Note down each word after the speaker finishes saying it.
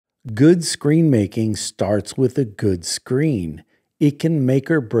Good screen making starts with a good screen. It can make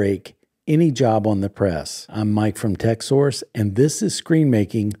or break any job on the press. I'm Mike from Texsource, and this is Screen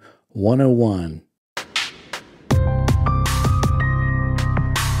Making 101.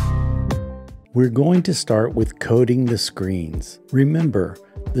 We're going to start with coating the screens. Remember,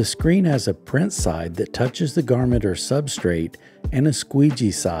 the screen has a print side that touches the garment or substrate and a squeegee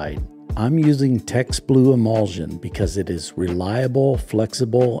side. I'm using TexBlue Emulsion because it is reliable,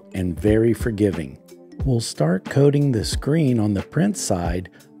 flexible, and very forgiving. We'll start coating the screen on the print side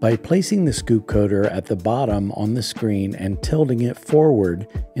by placing the scoop coater at the bottom on the screen and tilting it forward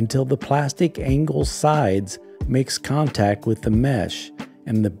until the plastic angle sides makes contact with the mesh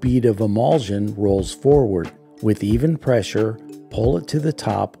and the bead of emulsion rolls forward. With even pressure, pull it to the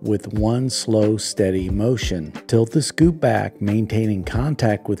top with one slow, steady motion. Tilt the scoop back, maintaining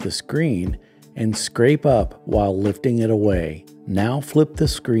contact with the screen, and scrape up while lifting it away. Now flip the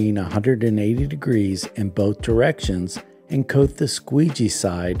screen 180 degrees in both directions and coat the squeegee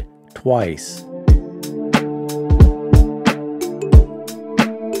side twice.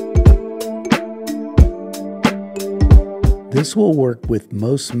 This will work with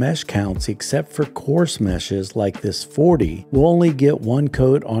most mesh counts except for coarse meshes like this 40. We'll only get one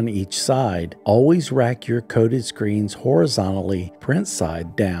coat on each side. Always rack your coated screens horizontally, print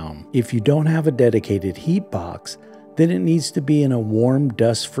side down. If you don't have a dedicated heat box, then it needs to be in a warm,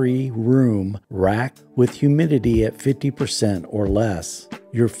 dust-free room racked with humidity at 50% or less.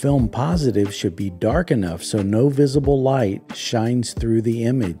 Your film positive should be dark enough so no visible light shines through the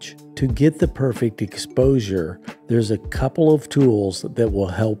image. To get the perfect exposure, there's a couple of tools that will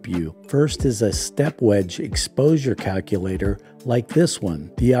help you. First is a step wedge exposure calculator like this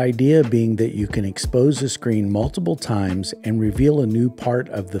one. The idea being that you can expose the screen multiple times and reveal a new part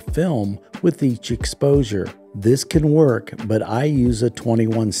of the film with each exposure. This can work, but I use a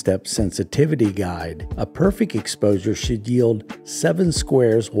 21-step sensitivity guide. A perfect exposure should yield 7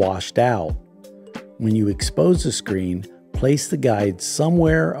 squares washed out. When you expose the screen, place the guide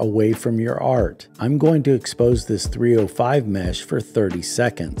somewhere away from your art. I'm going to expose this 305 mesh for 30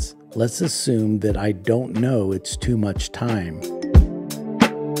 seconds. Let's assume that I don't know it's too much time.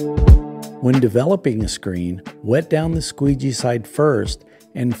 When developing a screen, wet down the squeegee side first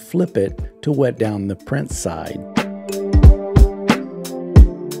and flip it to wet down the print side.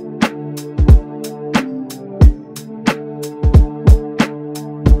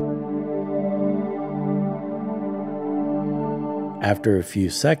 After a few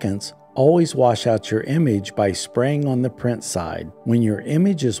seconds, always wash out your image by spraying on the print side. When your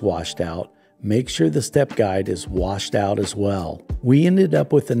image is washed out, make sure the step guide is washed out as well. We ended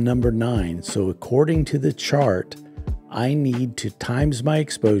up with a number 9, so according to the chart, I need to times my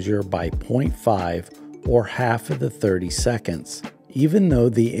exposure by 0.5 or half of the 30 seconds. Even though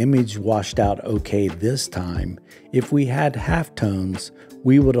the image washed out okay this time, if we had halftones,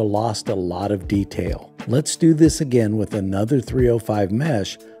 we would have lost a lot of detail. Let's do this again with another 305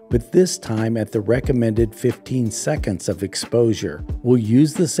 mesh, but this time at the recommended 15 seconds of exposure. We'll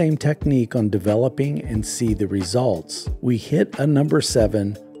use the same technique on developing and see the results. We hit a number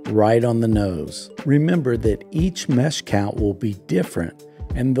 7 right on the nose. Remember that each mesh count will be different,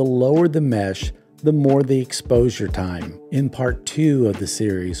 and the lower the mesh, the more the exposure time. In part 2 of the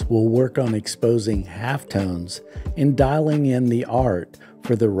series, we'll work on exposing halftones and dialing in the art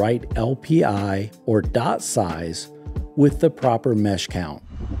for the right LPI or dot size with the proper mesh count.